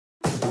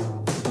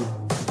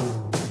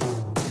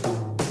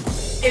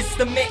It's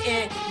the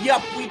mitten,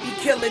 yup, we be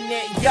killing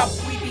it, yup,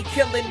 we be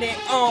killing it,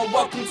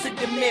 welcome to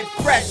the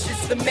mid-fresh,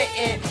 it's the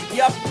mitten,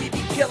 yup, we be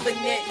killing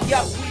it,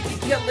 yup, we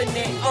be killing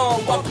it,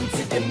 welcome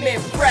to the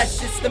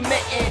mid-fresh, it's the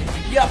mitten,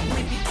 yup,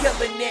 we be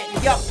killing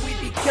it, yup, we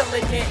be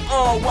killing it,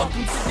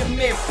 welcome to the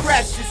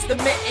mid-fresh, it's the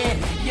mitten,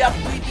 yup,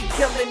 we be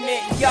killing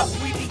it, yup,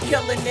 we be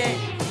killing it.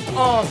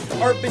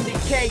 Urban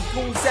decay,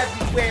 goons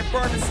everywhere,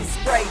 burners and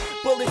spray.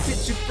 Bullets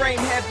hit your frame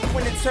heavy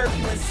when in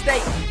turbulent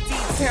state.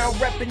 D-Town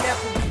reppin'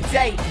 every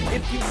day.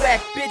 If you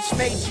act bitch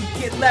made, you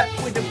get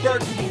left with a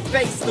burgundy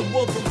face. The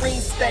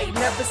Wolverine state,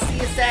 never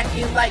see us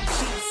acting like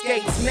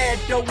cheapskates. Mad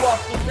dough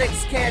off the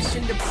licks, cash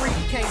in the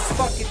briefcase.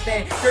 Fuck it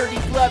then, dirty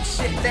glove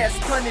shit, that's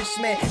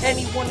punishment.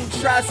 Anyone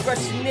who tries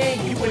rushing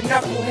in, you a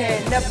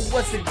knucklehead. Never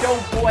was a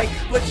doughboy,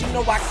 but you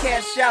know I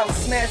cash out,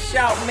 smash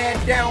out,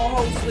 man down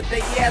hoes with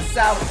their ass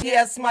out.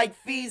 Yeah, it's Mike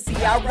Feezy,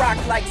 I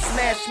rock like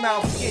Smash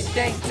Mouth. Get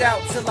danked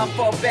out till I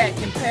fall back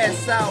and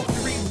pass out.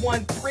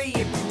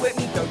 313, if you with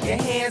me, throw your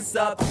hands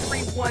up.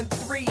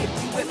 313,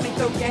 if you with me,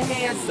 throw your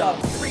hands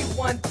up.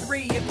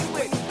 313, if you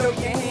with me, throw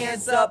your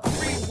hands up.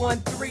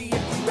 313,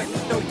 if you with me,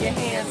 throw your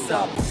hands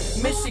up.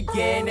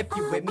 Michigan, if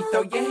you with me,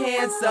 throw your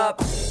hands up.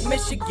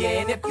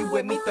 Michigan, if you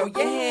with me, throw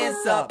your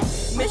hands up.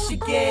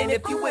 Michigan,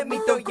 if you with me,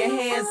 throw your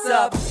hands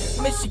up.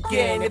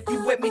 Michigan, if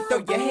you with me, throw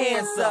your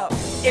hands up.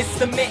 It's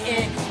the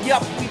mitten,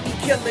 yup, we be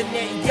killing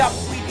it, yup,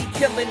 we be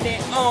killing it,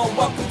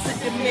 welcome to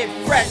the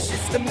mid-fresh,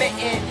 it's the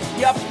mitten,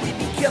 yup, we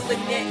be killing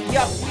it,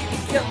 yup, we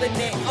be killing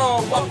it,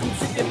 welcome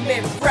to the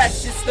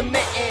mid-fresh, it's the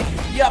mitten,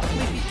 yup,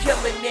 we be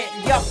killing it,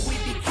 yup, we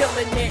be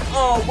killing it,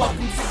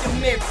 welcome to the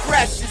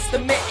mid-fresh, it's the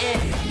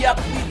mitten, yup,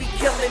 we be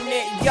killing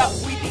it, yup,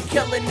 we be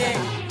killing it.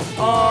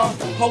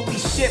 Holy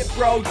shit,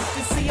 bro, you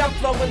can see I'm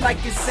flowing like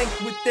in sync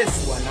with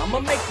this one. I'ma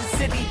make the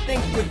city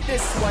think with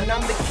this one.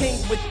 I'm the king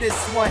with this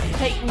one.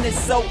 Hating is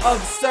so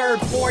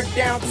absurd. Born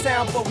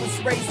downtown, but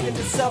was raised in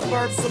the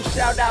suburbs. So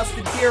shout outs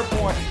to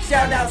Dearborn,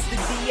 shout outs to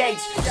DH,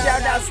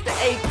 shout outs to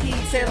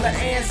AP, Taylor,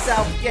 and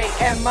Southgate.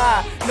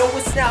 MI, no,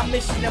 it's not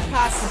mission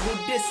impossible.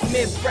 This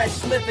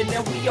mid-fresh living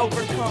and we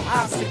overcome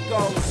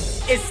obstacles.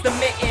 It's the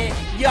mitten,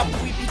 yup,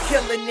 we be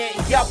killing it,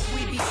 yup,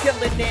 we be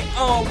killing it,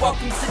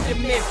 welcome to the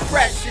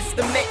mid-fresh, it's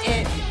the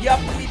mitten, yup,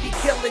 we be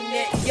killing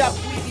it, yup,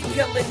 we be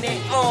killing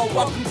it,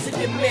 welcome to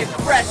the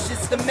mid-fresh,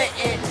 it's the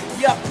mitten,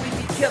 yup, we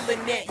be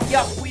killing it,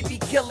 yup, we be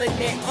killing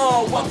it,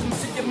 welcome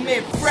to the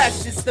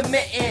mid-fresh, it's the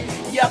mitten,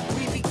 yup,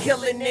 we be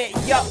killing it,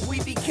 yup,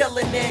 we be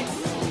killing it.